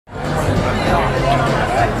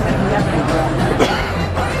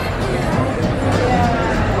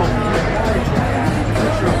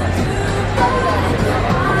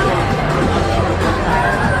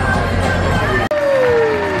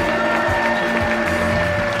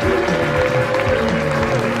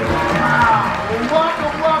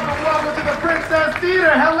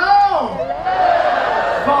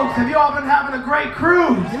great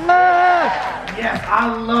cruise? Yes,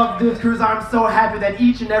 I love this cruise. I'm so happy that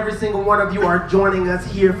each and every single one of you are joining us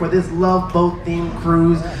here for this Love Boat themed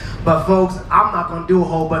cruise. But folks, I'm not gonna do a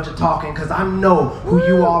whole bunch of talking because I know who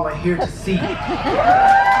you all are here to see.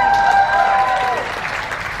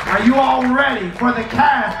 Are you all ready for the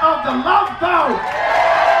cast of the Love Boat?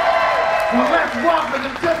 Well, let's welcome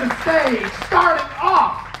them to the stage, starting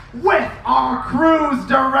off with our cruise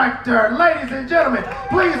director. Ladies and gentlemen,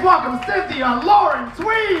 please welcome Cynthia Lauren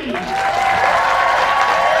Tewes.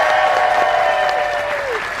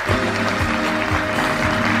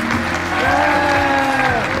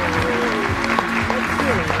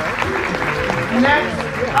 Next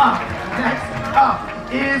up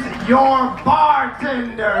is your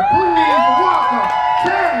bartender. Please welcome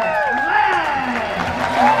Lange.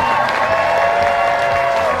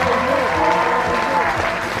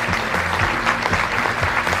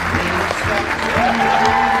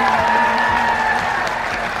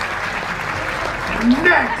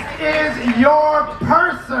 Next is your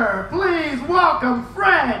purser. Please welcome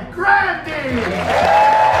Grandy.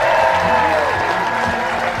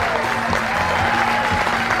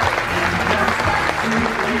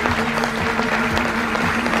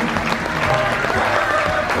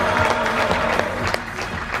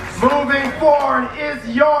 Moving forward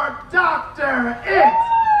is your doctor. It's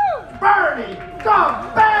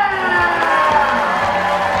Kopell.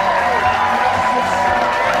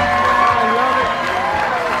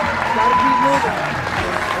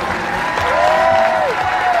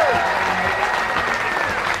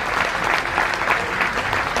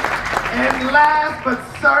 And last but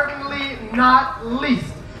certainly not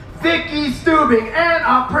least, Vicky Stubing, and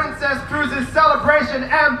our Princess Cruises Celebration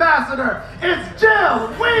Ambassador, it's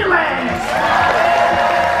Whelan.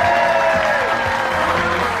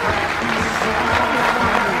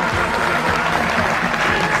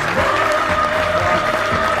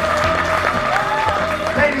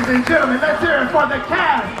 Ladies and gentlemen, let's hear it for the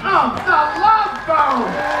cast of the Love Boat.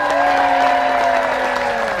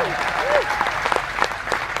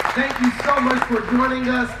 Thank you so much for joining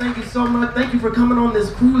us. Thank you so much. Thank you for coming on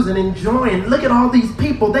this cruise and enjoying. Look at all these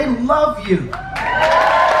people. They love you.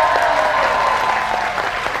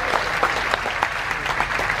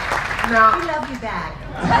 Now, we love you back.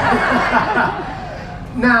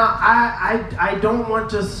 Now, I don't want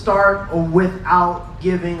to start without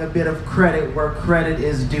giving a bit of credit where credit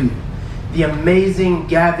is due. The amazing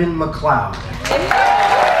Gavin MacLeod.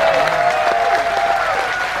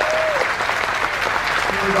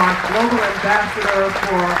 Our global ambassador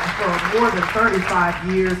for more than 35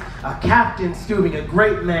 years, Captain Stubing, a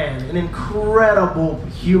great man, an incredible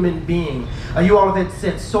human being. You all have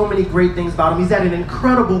said so many great things about him. He's had an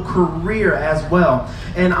incredible career as well.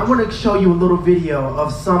 And I want to show you a little video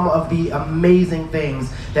of some of the amazing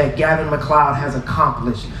things that Gavin MacLeod has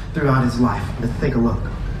accomplished throughout his life. Let's take a look.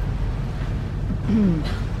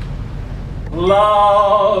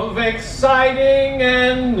 Love, exciting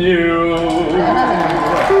and new.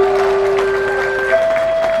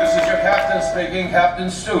 This is your captain speaking, Captain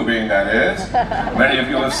Stubing, that is. Many of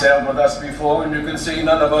you have sailed with us before, and you can see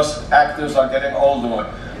none of us actors are getting older,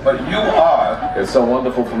 but you are. It's so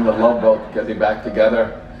wonderful from the Love Boat, getting back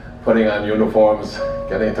together, putting on uniforms,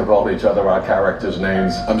 getting to call each other our characters'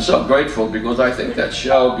 names. I'm so grateful because I think that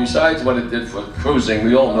show, besides what it did for cruising,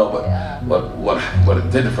 we all know what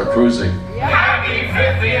it did for cruising. Happy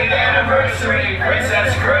 50th anniversary,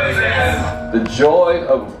 Princess Cruises! The joy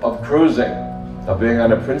of cruising, of being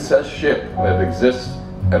on a princess ship that exists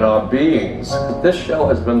in our beings. This show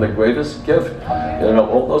has been the greatest gift. You know,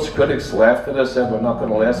 all those critics laughed at us, said we're not going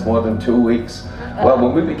to last more than 2 weeks. Well,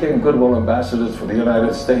 when we became goodwill ambassadors for the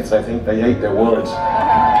United States, I think they ate their words.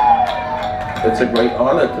 It's a great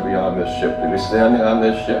honor to be on this ship, to be standing on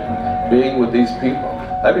this ship, being with these people.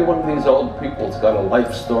 Every one of these old people's got a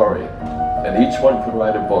life story, and each one could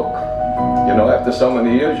write a book. You know, after so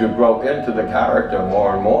many years, you grow into the character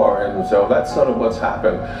more and more, and so that's sort of what's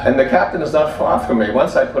happened. And the captain is not far from me.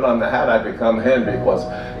 Once I put on the hat, I become him because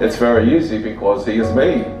it's very easy because he is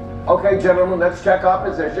me. Okay, gentlemen, let's check our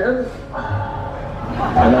positions.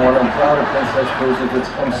 And I'm proud of Princess Cruises. It's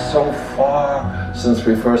come so far since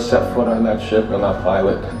we first set foot on that ship and our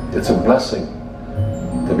pilot. It's a blessing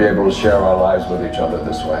to be able to share our lives with each other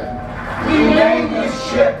this way. We named this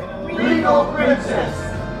ship Legal Princess.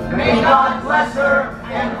 May God bless her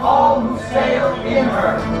and all who sail in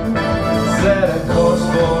her. Set a course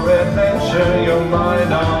for adventure, your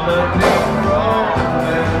mind on a new romance.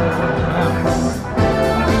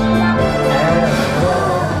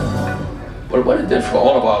 what it did for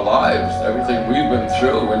all of our lives, everything we've been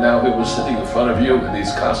through, and now he was sitting in front of you in these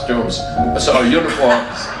costumes, sorry,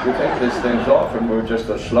 uniforms. You take these things off and we're just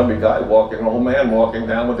a schlubby guy walking, an old man walking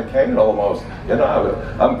down with a cane almost. You know,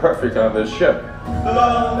 I'm perfect on this ship.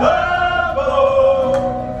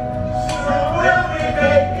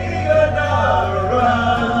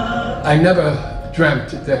 I never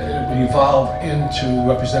dreamt that it would evolve into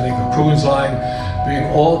representing a cruise line, being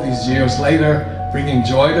all these years later, bringing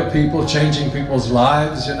joy to people, changing people's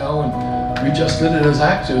lives, you know, and we just did it as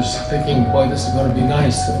actors, thinking, boy, this is going to be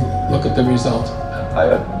nice, and look at the result. I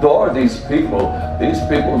adore these people. These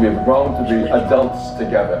people, we've grown to be adults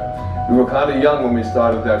together. We were kind of young when we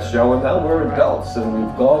started that show, and now we're adults, and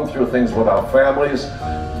we've gone through things with our families,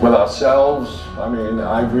 with ourselves. I mean,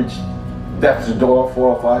 I've reached death's door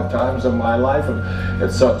 4 or 5 times in my life, and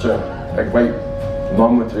it's such a great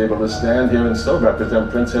moment to be able to stand here and still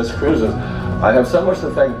represent Princess Cruises. I have so much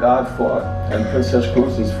to thank God for, and Princess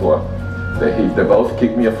Cruises for. They both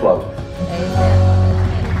keep me afloat.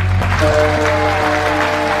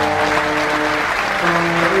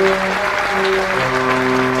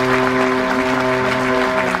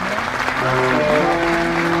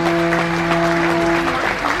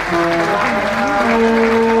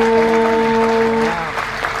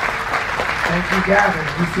 Gavin,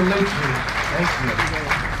 we salute you. Thank you.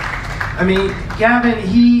 I mean, Gavin,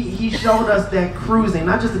 he showed us that cruising,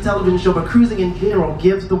 not just a television show, but cruising in general,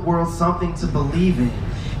 gives the world something to believe in.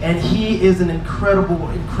 And he is an incredible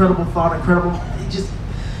thought,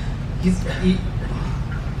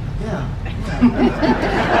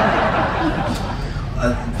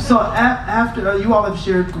 So after you all have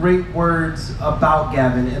shared great words about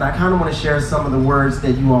Gavin, and I kind of want to share some of the words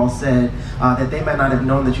that you all said that they might not have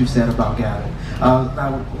known that you said about Gavin.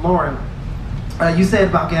 Now, Lauren, you said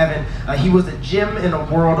about Gavin, he was a gem in a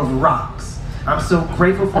world of rocks. I'm so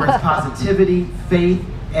grateful for his positivity, faith,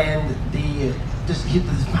 and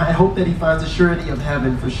I hope that he finds the surety of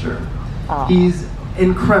heaven for sure. He's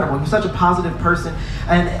incredible. He's such a positive person.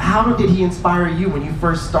 And how did he inspire you when you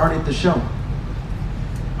first started the show?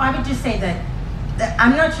 I would just say that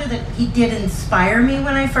I'm not sure that he did inspire me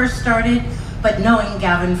when I first started, but knowing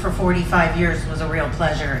Gavin for 45 years was a real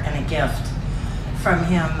pleasure and a gift from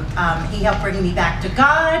him. He helped bring me back to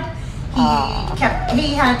God.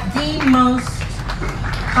 He had the most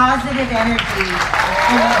positive energy of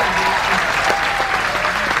anybody.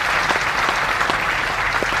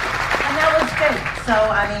 And that was good. So,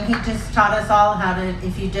 I mean, he just taught us all how to,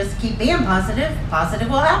 if you just keep being positive, positive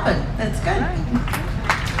will happen. That's good.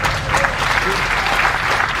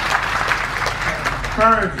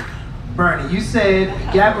 Bernie, you said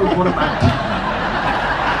Gavin was one of my...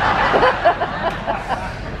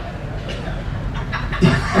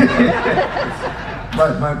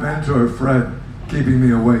 my mentor, Fred, keeping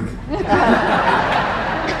me awake.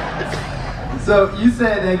 So you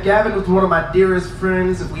said that Gavin was one of my dearest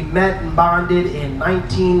friends. We met and bonded in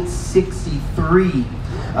 1963.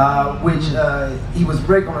 Which he was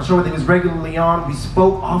on a show that he was regularly on. We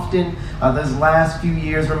spoke often those last few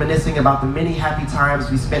years, reminiscing about the many happy times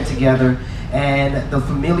we spent together and the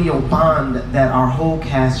familial bond that our whole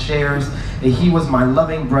cast shares. He was my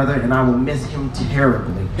loving brother, and I will miss him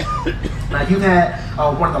terribly. Now, you've had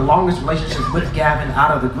one of the longest relationships with Gavin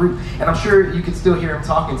out of the group, and I'm sure you can still hear him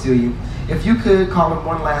talking to you. If you could call him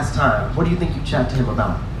one last time, what do you think you'd chat to him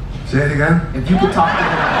about? Say it again? If you could talk to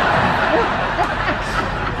him,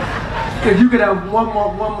 if you could have one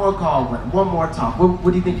more call, one more talk, what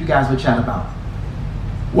do you think you guys would chat about?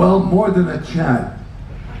 Well, more than a chat,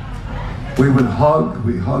 we would hug.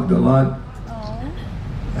 We hugged a lot.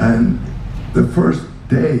 And the first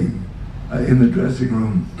day in the dressing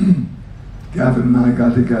room, Gavin and I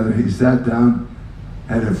got together. He sat down,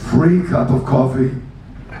 had a free cup of coffee,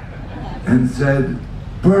 and said,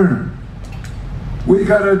 "Bern, we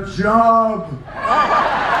got a job."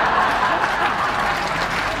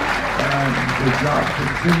 And the job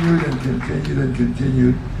continued and continued and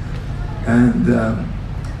continued. And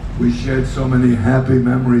we shared so many happy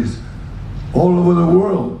memories all over the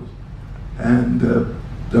world. And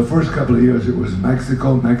the first couple of years it was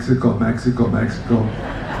Mexico, Mexico, Mexico, Mexico.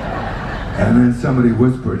 And then somebody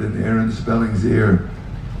whispered in Aaron Spelling's ear,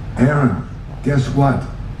 "Aaron, guess what?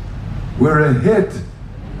 We're a hit.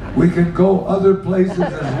 We can go other places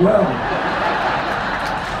as well."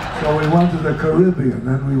 So we went to the Caribbean,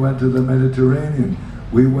 then we went to the Mediterranean.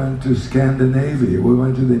 We went to Scandinavia, we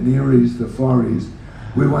went to the Near East, the Far East.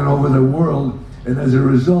 We went over the world, and as a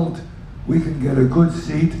result, we can get a good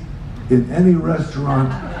seat in any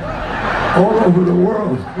restaurant all over the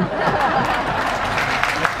world.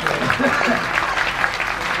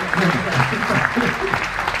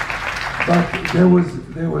 But there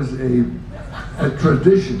was a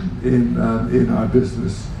tradition in our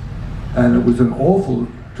business, and it was an awful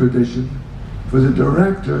tradition for the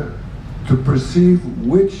director to perceive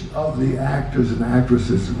which of the actors and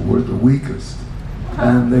actresses were the weakest,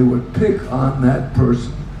 and they would pick on that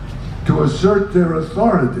person to assert their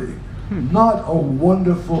authority. Not a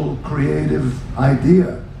wonderful creative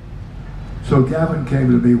idea. So Gavin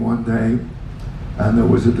came to me one day, and there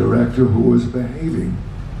was a director who was behaving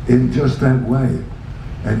in just that way.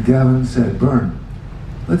 And Gavin said, "Bern,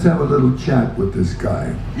 let's have a little chat with this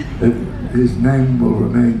guy. His name will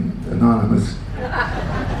remain anonymous."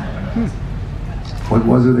 What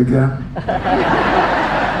was it again?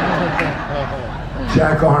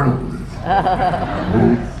 Jack Arnold,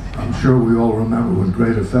 who I'm sure we all remember with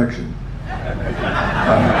great affection.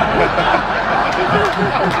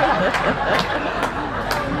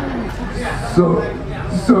 So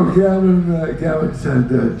Gavin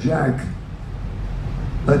said, "Jack,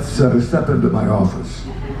 let's step into my office."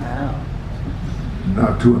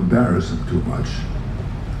 Not to embarrass him too much.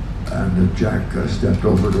 And Jack stepped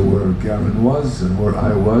over to where Gavin was and where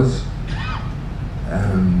I was.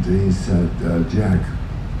 And he said, "Jack,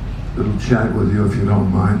 little chat with you if you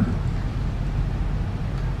don't mind.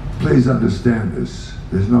 Please understand this.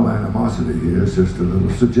 There's no animosity here, it's just a little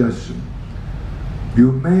suggestion.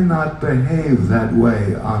 You may not behave that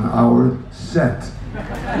way on our set."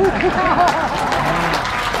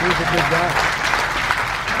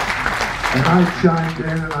 And I chimed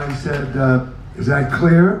in and I said, "Is that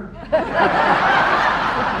clear?"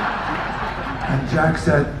 And Jack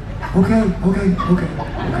said, okay.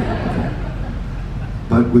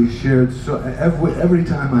 But we shared so every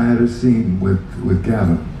time I had a scene with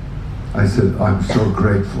Gavin, I said, I'm so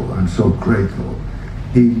grateful.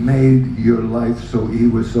 He made your life he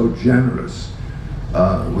was so generous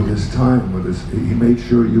with his time, he made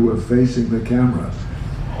sure you were facing the camera.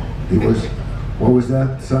 He was, what was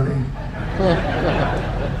that, Sonny?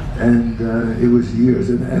 And it was years,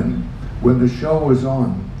 and when the show was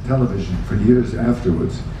on television for years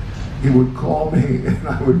afterwards, he would call me and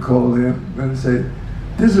I would call him and say,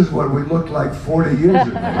 "This is what we looked like 40 years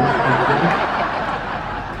ago."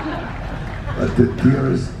 But the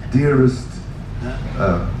dearest,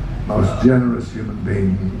 most generous human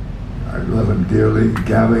being, I love him dearly,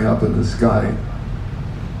 Gavin up in the sky.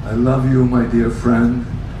 I love you, my dear friend.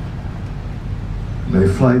 May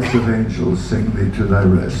flights of angels sing thee to thy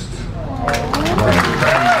rest.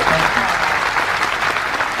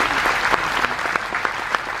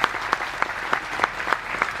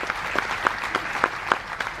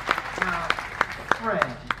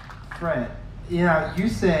 Fred, you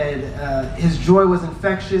said his joy was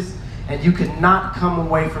infectious and you could not come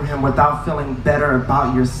away from him without feeling better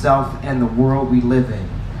about yourself and the world we live in.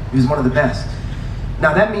 He was one of the best.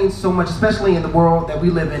 Now that means so much, especially in the world that we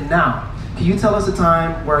live in now. Can you tell us a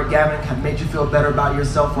time where Gavin made you feel better about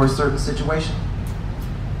yourself for a certain situation?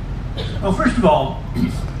 Well, first of all,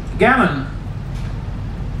 Gavin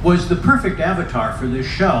was the perfect avatar for this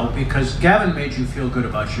show because Gavin made you feel good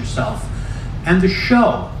about yourself and the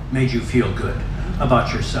show made you feel good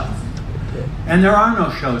about yourself. And there are no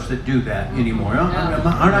shows that do that anymore.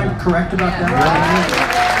 Aren't I correct about that?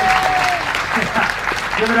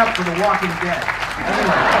 Give it up for The Walking Dead.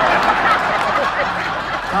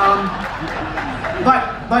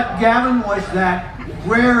 But Gavin was that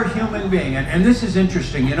rare human being, and this is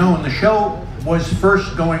interesting. When the show was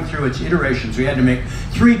first going through its iterations, we had to make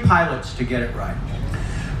 3 pilots to get it right.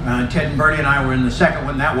 Ted and Bernie and I were in the second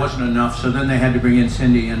one. That wasn't enough, so then they had to bring in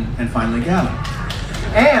Cindy and finally Gavin.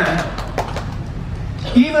 And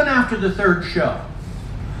even after the 3rd show,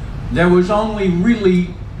 there were only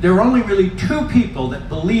really 2 people that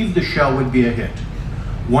believed the show would be a hit.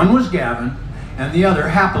 One was Gavin, and the other,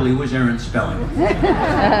 happily, was Aaron Spelling.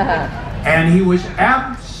 And he was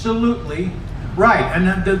absolutely right. And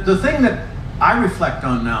the thing that I reflect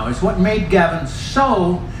on now is what made Gavin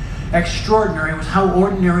so extraordinary was how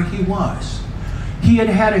ordinary he was. He had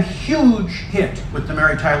had a huge hit with the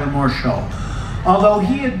Mary Tyler Moore Show, although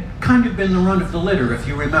he had kind of been the run of the litter, if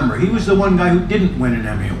you remember. He was the one guy who didn't win an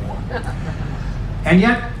Emmy Award. And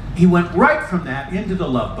yet, he went right from that into The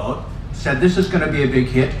Love Boat, said this is going to be a big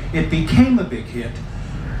hit. It became a big hit,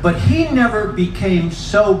 but he never became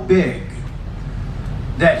so big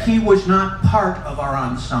that he was not part of our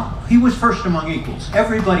ensemble. He was first among equals.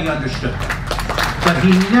 Everybody understood that. But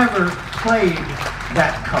he never played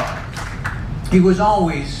that card. He was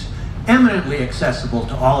always eminently accessible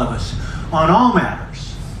to all of us on all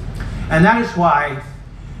matters. And that is why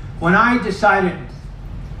when I decided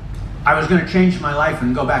I was going to change my life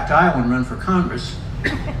and go back to Iowa and run for Congress,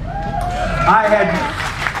 I had,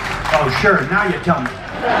 oh sure, now you tell me.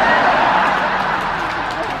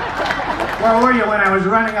 Where were you when I was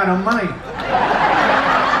running out of money?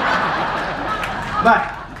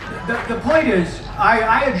 But the point is,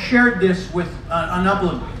 I had shared this with a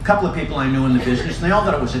couple of people I knew in the business, and they all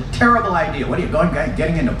thought it was a terrible idea. What are you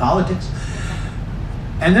getting into politics?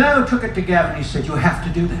 And then I took it to Gavin, and he said, you have to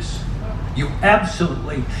do this. You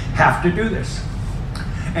absolutely have to do this.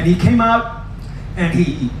 And he came out, and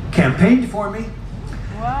he campaigned for me.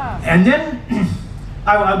 Wow. And then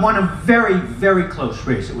I won a very, very close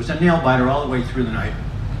race. It was a nail-biter all the way through the night.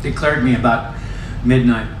 Declared me about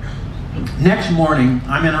midnight. Next morning,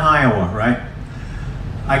 I'm in Iowa, right?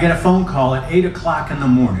 I get a phone call at 8 o'clock in the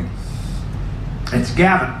morning. It's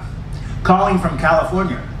Gavin calling from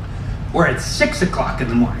California. We're at 6 o'clock in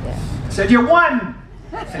the morning. I said, you won!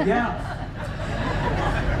 I said, yeah.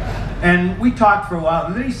 And we talked for a while,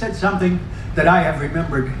 and then he said something that I have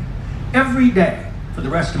remembered every day for the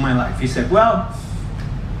rest of my life. He said, well,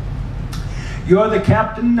 you're the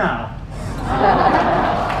captain now.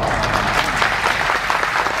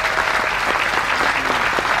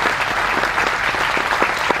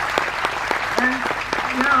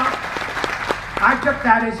 I took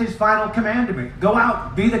that as his final command to me. Go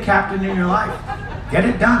out, be the captain in your life. Get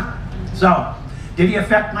it done. So, did he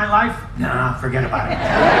affect my life? Nah, forget about it.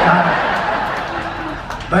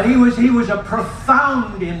 But he was a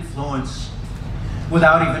profound influence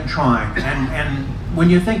without even trying. And when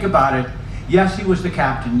you think about it, yes, he was the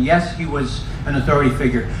captain. Yes, he was an authority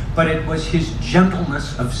figure. But it was his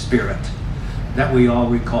gentleness of spirit that we all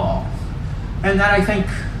recall. And that I think,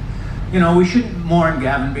 you know, we shouldn't mourn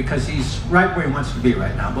Gavin because he's right where he wants to be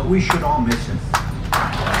right now, but we should all miss him.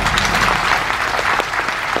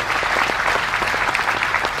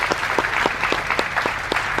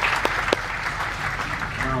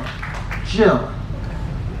 Now, Jill,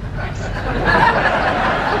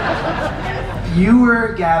 you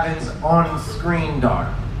were Gavin's on-screen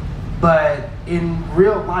daughter, but in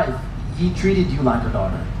real life, he treated you like a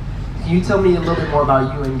daughter. Can you tell me a little bit more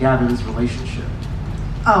about you and Gavin's relationship?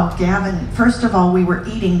 Oh, Gavin, first of all, we were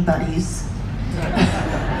eating buddies.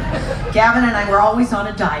 Gavin and I were always on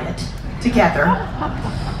a diet together.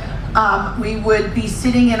 We would be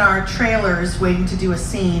sitting in our trailers waiting to do a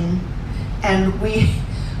scene, and we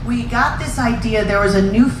got this idea. There was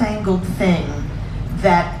a newfangled thing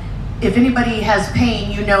that if anybody has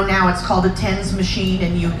pain, you know now it's called a TENS machine,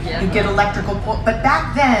 and you get electrical, but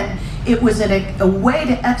back then it was a way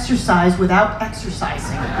to exercise without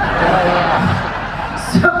exercising.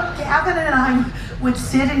 So Gavin and I would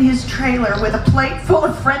sit in his trailer with a plate full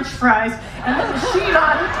of French fries and the machine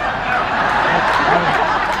on.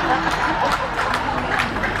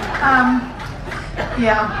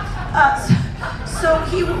 So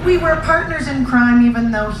we were partners in crime,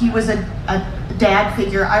 even though he was a dad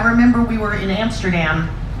figure. I remember we were in Amsterdam,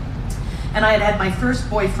 and I had had my first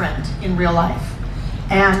boyfriend in real life,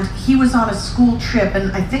 and he was on a school trip,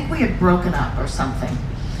 and I think we had broken up or something.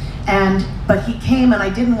 But he came, and I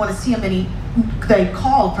didn't want to see him, and they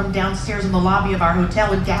called from downstairs in the lobby of our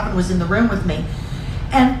hotel, and Gavin was in the room with me.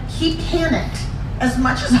 And he panicked as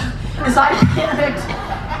much as I panicked.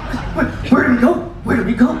 Where do we go? Where do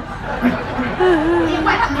we go? He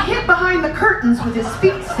went and hid behind the curtains with his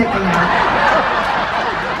feet sticking out.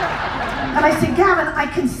 And I said, Gavin, I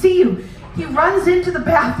can see you. He runs into the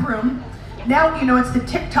bathroom. Now, you know, it's the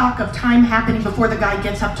tick-tock of time happening before the guy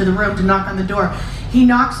gets up to the room to knock on the door. He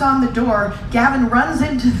knocks on the door. Gavin runs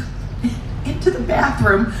into the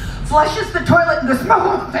bathroom, flushes the toilet, and goes,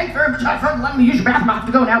 oh, thank you very much. Let me use your bathroom. I have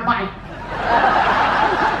to go now. Bye.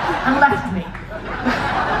 And left me.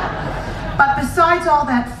 But besides all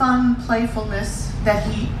that fun playfulness that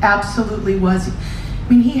he absolutely was, I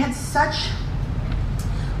mean, he had such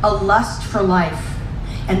a lust for life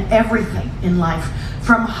and everything in life,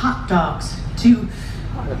 from hot dogs to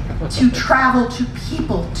travel, to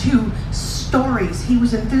people, to stories. He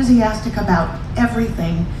was enthusiastic about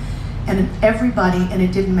everything and everybody, and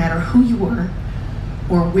it didn't matter who you were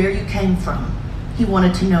or where you came from. He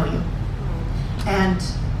wanted to know you. And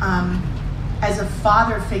as a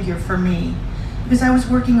father figure for me, because I was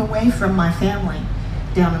working away from my family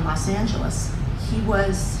down in Los Angeles, he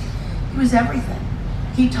was everything.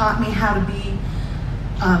 He taught me how to be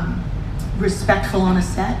respectful on a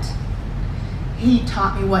set. He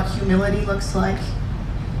taught me what humility looks like.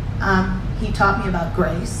 He taught me about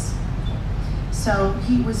grace. So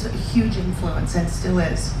he was a huge influence, and still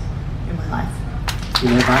is, in my life.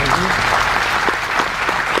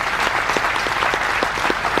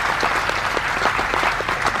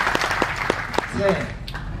 Ted,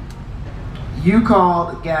 you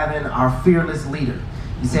called Gavin our fearless leader.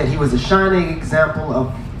 He said he was a shining example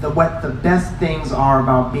of what the best things are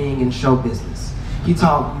about being in show business. He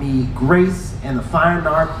taught me grace and the fine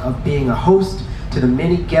art of being a host to the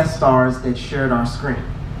many guest stars that shared our screen.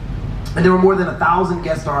 And there were more than 1,000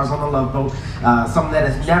 guest stars on The Love Boat, something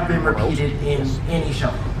that has never been repeated in any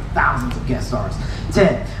show. Thousands of guest stars.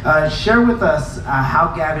 Ted, share with us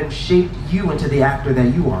how Gavin shaped you into the actor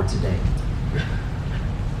that you are today.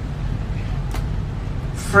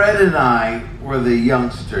 Fred and I were the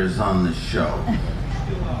youngsters on the show.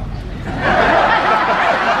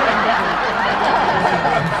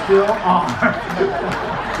 Still are.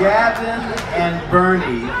 Gavin and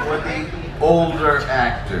Bernie were the older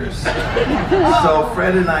actors. So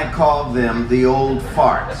Fred and I called them the old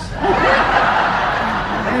farts.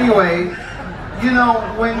 Anyway, you know,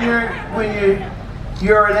 when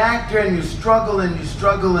you're an actor and you struggle and you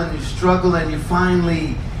struggle and you struggle and you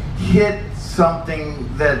finally hit something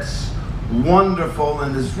that's wonderful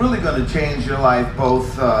and is really going to change your life,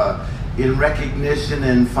 both in recognition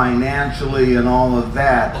and financially and all of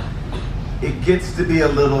that, it gets to be a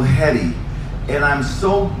little heady. And I'm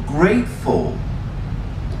so grateful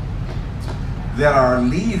that our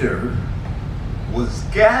leader was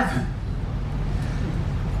Gavin,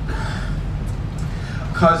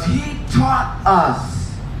 because he taught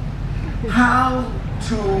us how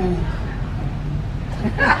to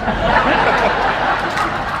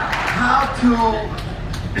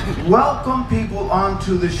welcome people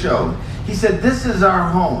onto the show. He said, this is our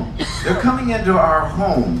home. They're coming into our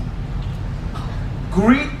home.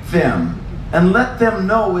 Greet them and let them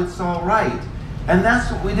know it's all right. And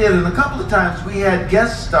that's what we did. And a couple of times we had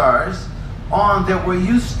guest stars on that were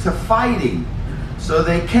used to fighting. So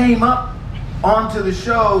they came up onto the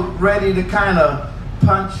show ready to kind of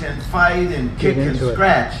punch and fight and kick and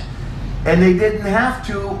scratch. And they didn't have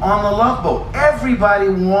to on the Love Boat. Everybody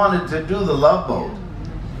wanted to do the Love Boat.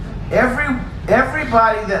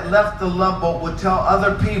 Everybody that left the Love Boat would tell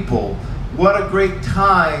other people what a great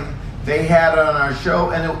time they had on our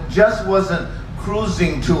show. And it just wasn't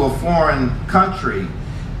cruising to a foreign country.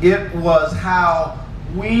 It was how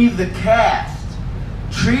we, the cast,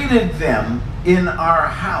 treated them in our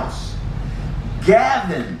house.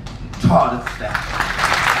 Gavin taught us that.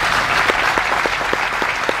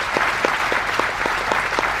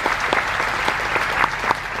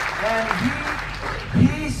 And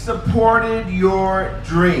he supported your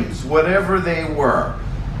dreams, whatever they were.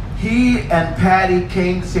 He and Patty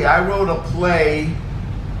came to see, I wrote a play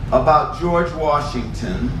about George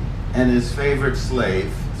Washington and his favorite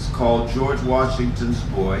slave. It's called George Washington's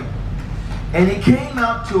Boy. And he came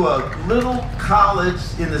out to a little college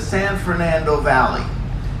in the San Fernando Valley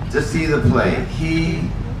to see the play. He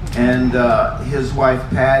and his wife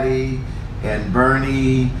Patty and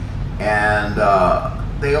Bernie and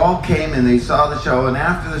they all came and they saw the show, and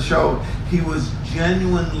after the show he was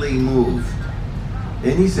genuinely moved.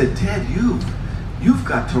 And he said, Ted, you've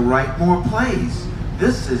got to write more plays.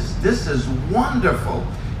 This is wonderful,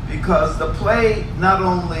 because the play not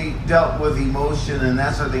only dealt with emotion and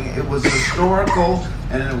that sort of thing, it was historical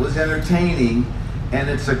and it was entertaining, and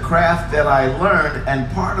it's a craft that I learned,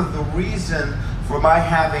 and part of the reason for my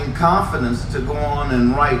having confidence to go on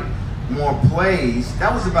and write more plays,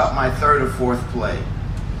 that was about my third or fourth play.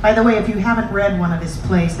 By the way, if you haven't read one of his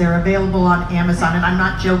plays, they're available on Amazon, and I'm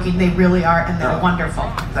not joking, they really are, and they're wonderful.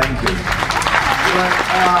 Thank you. But,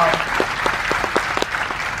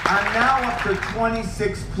 I'm now up to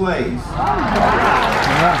 26 plays.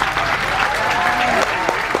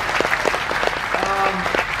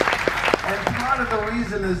 And part of the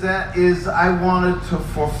reason is I wanted to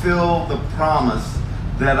fulfill the promise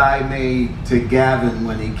that I made to Gavin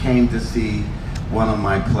when he came to see one of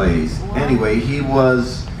my plays. Anyway, he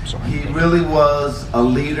really was a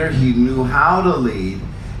leader. He knew how to lead,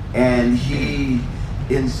 and he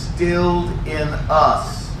instilled in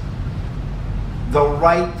us the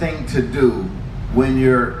right thing to do when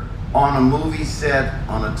you're on a movie set,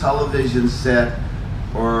 on a television set,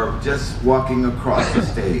 or just walking across the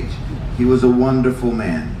stage. He was a wonderful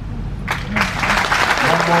man.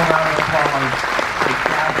 One more round of applause for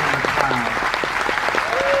Gavin MacLeod.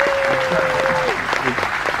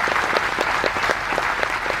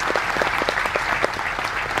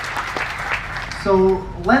 So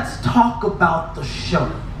let's talk about the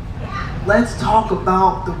show. Let's talk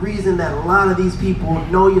about the reason that a lot of these people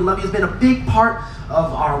know you, love you. It's been a big part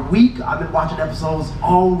of our week. I've been watching episodes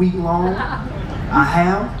all week long. I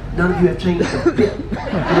have. None of you have changed a bit. Exact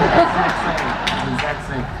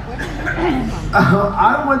same.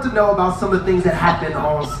 I want to know about some of the things that happened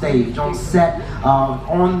on stage, on set,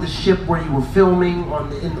 on the ship where you were filming,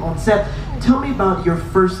 on set. Tell me about your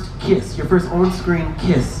first kiss, your first on-screen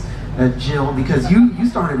kiss, Jill, because you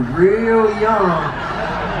started real young.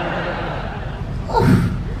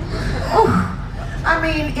 I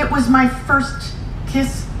mean, it was my first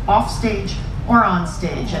kiss off stage or on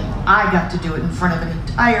stage, and I got to do it in front of an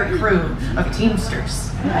entire crew of Teamsters.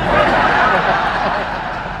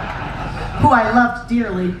 Who I loved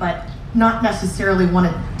dearly, but not necessarily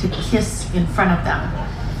wanted to kiss in front of them.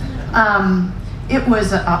 It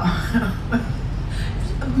was a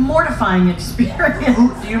mortifying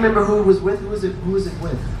experience. Do you remember who it was with? Who was it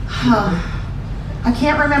with? I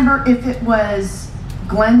can't remember if it was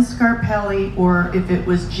Glenn Scarpelli or if it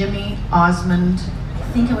was Jimmy Osmond.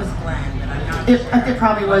 I think it was Glenn, but I'm not sure. It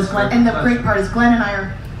probably was Glenn. And the great part is Glenn and I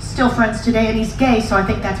are still friends today, and he's gay, so I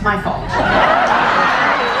think that's my fault. At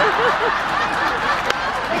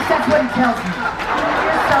least that's what he tells me.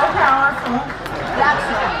 You're so powerful. That's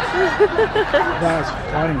right. That's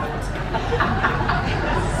funny.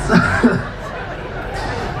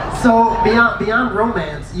 So beyond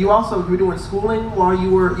romance, you were doing schooling while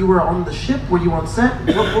you were on the ship. Were you on set?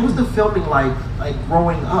 What was the filming like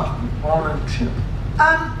growing up on a ship?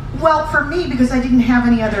 Well, for me, because I didn't have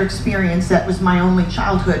any other experience, that was my only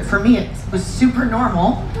childhood. For me, it was super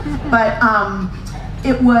normal, but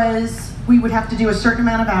we would have to do a certain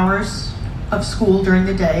amount of hours of school during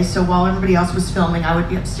the day. So while everybody else was filming, I would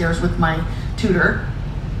be upstairs with my tutor.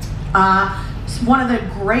 One of the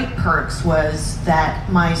great perks was that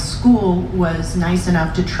my school was nice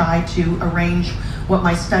enough to try to arrange what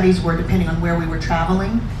my studies were depending on where we were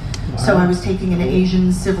traveling. Wow. So I was taking an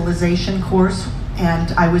Asian civilization course,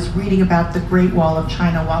 and I was reading about the Great Wall of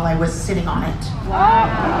China while I was sitting on it.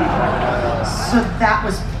 Wow. So that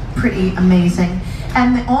was pretty amazing.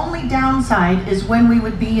 And the only downside is when we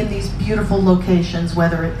would be in these beautiful locations,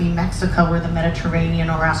 whether it be Mexico or the Mediterranean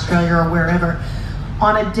or Australia or wherever,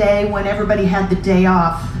 on a day when everybody had the day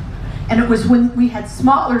off. And it was when we had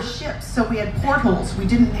smaller ships, so we had portholes. We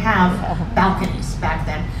didn't have balconies back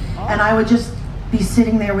then. And I would just be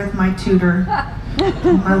sitting there with my tutor,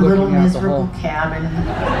 in my little miserable cabin,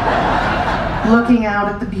 looking out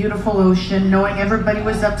at the beautiful ocean, knowing everybody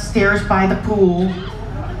was upstairs by the pool.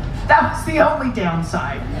 That was the only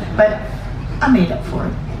downside, but I made up for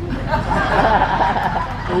it.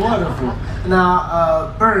 Wonderful.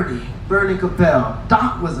 Now, Bernie Kopell.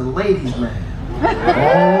 Doc was a ladies' man.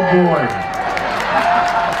 Oh boy.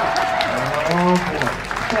 Oh boy.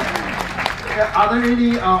 Are there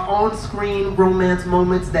any on-screen romance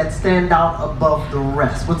moments that stand out above the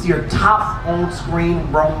rest? What's your top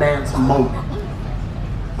on-screen romance moment?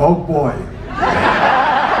 Oh boy.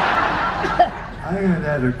 I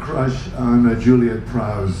had a crush on Juliet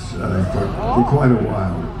Prowse for quite a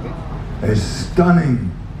while. A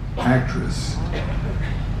stunning actress.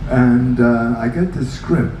 And I get the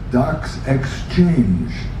script, Doc's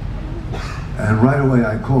Exchange. And right away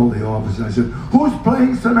I called the office and I said, "Who's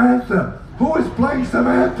playing Samantha? Who is playing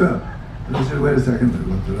Samantha?" And they said, "Wait a second." I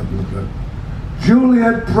looked it up.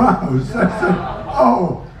 Juliet Prowse. I said,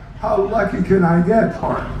 "Oh, how lucky can I get?"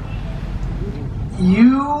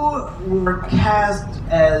 You were cast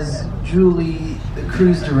as Julie, the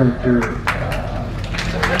cruise director.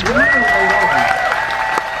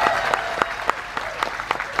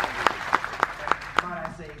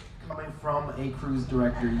 From a cruise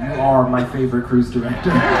director, you are my favorite cruise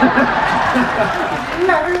director. You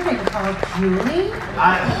never think called Julie?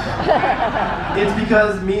 It's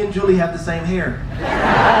because me and Julie have the same hair.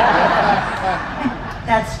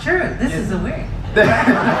 That's true. This is a wig.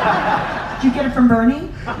 Did you get it from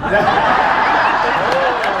Bernie?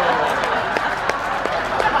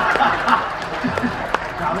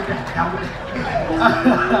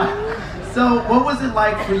 So what was it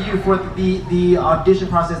like for you for the audition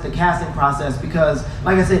process, the casting process? Because,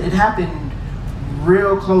 like I said, it happened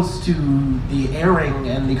real close to the airing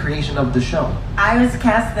and the creation of the show. I was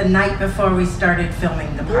cast the night before we started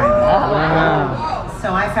filming the pilot. Wow.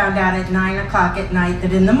 So I found out at 9 o'clock at night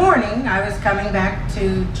that in the morning I was coming back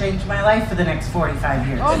to change my life for the next 45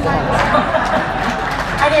 years. Oh,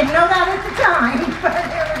 I didn't know that at the time, but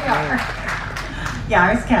here we are. Yeah,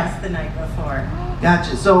 I was cast the night before.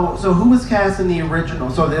 Gotcha. So who was cast in the original?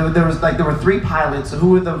 So there were 3 pilots. So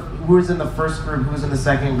who was in the first group? Who was in the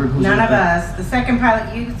second group? None of us. The second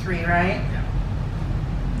pilot, you 3, right? Yeah.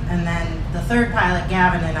 And then the third pilot,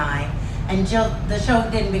 Gavin and I. And Jill. The show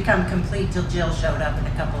didn't become complete till Jill showed up in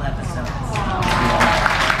a couple episodes.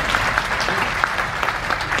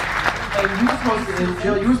 And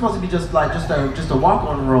Jill, you were supposed to be just a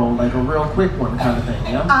walk-on role, like a real quick one kind of thing,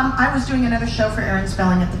 yeah? I was doing another show for Aaron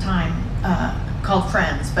Spelling at the time, called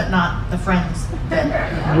Friends, but not the Friends that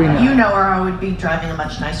you know, or I would be driving a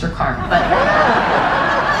much nicer car. But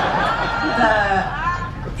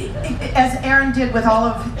as Aaron did with all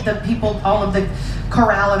of the people, all of the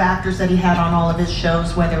corral of actors that he had on all of his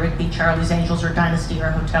shows, whether it be Charlie's Angels or Dynasty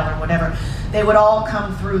or Hotel or whatever, they would all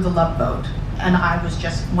come through the Love Boat. And I was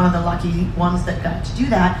just one of the lucky ones that got to do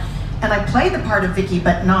that. And I played the part of Vicky,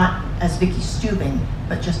 but not as Vicky Stubing,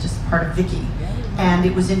 but just as part of Vicky. And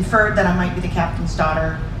it was inferred that I might be the captain's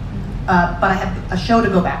daughter, but I had a show to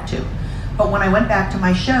go back to. But when I went back to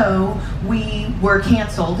my show, we were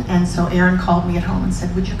canceled, and so Aaron called me at home and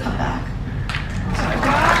said, would you come back?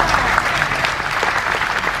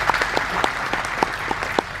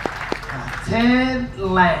 Ted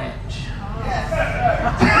Lange.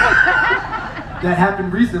 That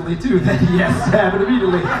happened recently too. That yes, happened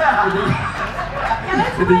immediately. Yeah,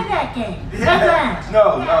 let's play that game.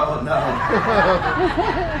 No.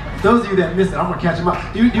 Those of you that missed it, I'm gonna catch them up.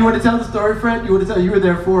 Do you want to tell the story, Fred? You want to tell? You were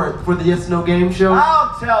there for the Yes No Game show.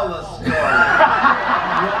 I'll tell the story.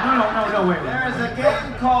 No, wait. There's a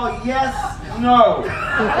game called Yes No.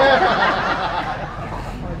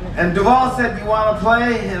 And Duvall said, "You want to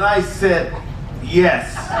play?" And I said,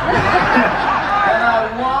 "Yes." And I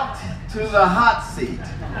walked to the hot seat,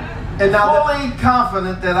 and fully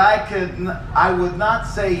confident that I would not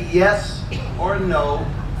say yes or no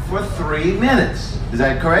for 3 minutes. Is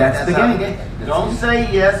that correct? That's the game. Don't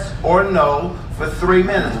say yes or no for 3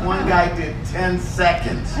 minutes. One guy did 10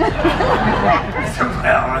 seconds. I said,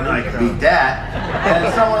 well, I know I can beat that.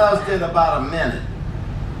 And someone else did about a minute.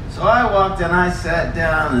 So I walked and I sat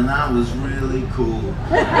down and I was really cool.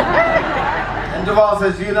 And Duvall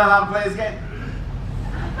says, you know how to play this game?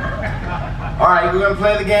 All right, we're going to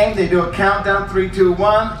play the game. They do a countdown, 3, 2,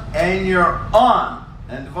 1, and you're on.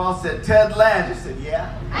 And Duvall said, Ted Lange. I said, yeah.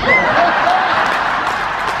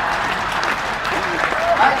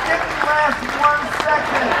 I didn't last 1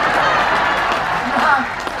 second.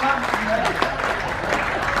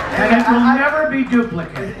 And it will never be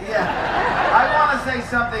duplicated. Yeah. I want to say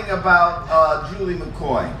something about Julie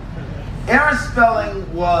McCoy. Aaron Spelling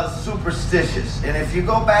was superstitious, and if you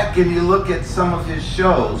go back and you look at some of his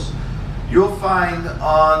shows, you'll find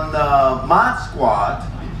on Mod Squad,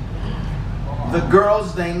 the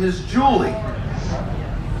girl's name is Julie.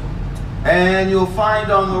 And you'll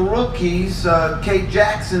find on the Rookies, Kate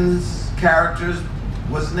Jackson's character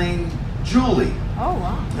was named Julie. Oh,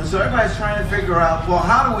 wow. And so everybody's trying to figure out, well,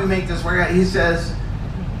 how do we make this work out? He says,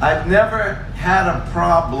 I've never had a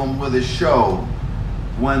problem with a show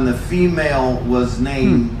when the female was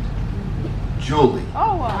named Julie.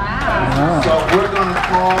 Oh, wow. So we're going to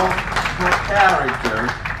call her character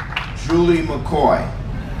Julie McCoy.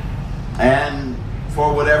 And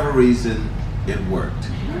for whatever reason, it worked.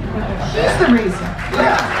 She's the reason.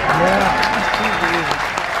 Yeah.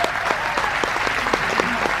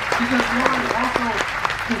 Because Lauren,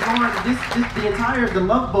 the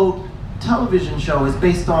Love Boat television show is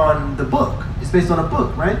based on the book. It's based on a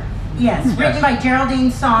book, right? Yes, written by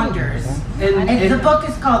Geraldine Saunders. And the book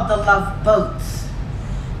is called The Love Boats.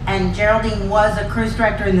 And Geraldine was a cruise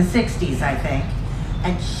director in the 60s, I think.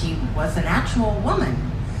 And she was an actual woman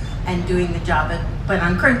and doing the job. But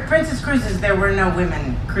on Princess Cruises, there were no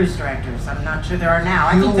women cruise directors. I'm not sure there are now.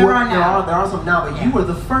 I think there are now. There are some now, but you were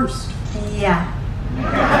the first. Yeah.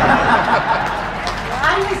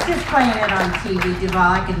 I was just playing it on TV,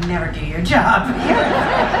 Duvall. I could never do your job.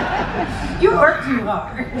 You work too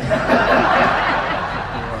hard.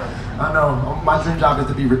 I know. My dream job is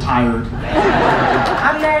to be retired.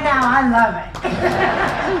 I'm there now. I love it.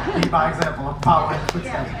 Be my example. I'm following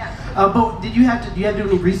footsteps. But did you have to do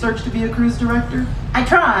any research to be a cruise director? I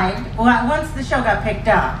tried. Well, once the show got picked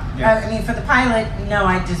up. I mean, for the pilot, no,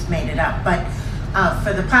 I just made it up. But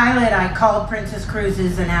for the pilot, I called Princess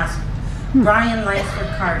Cruises and asked Brian Langsford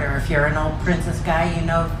Carter. If you're an old Princess guy, you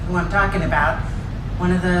know who I'm talking about.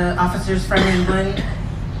 One of the officers from England.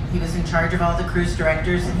 He was in charge of all the cruise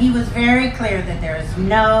directors, and he was very clear that there is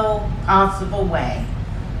no possible way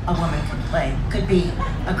a woman could be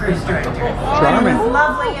a cruise director. And it was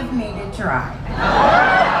lovely of me to try.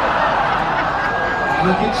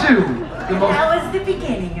 Look at you. That was the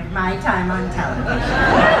beginning of my time on television.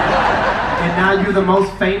 And now you're the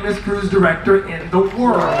most famous cruise director in the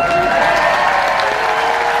world.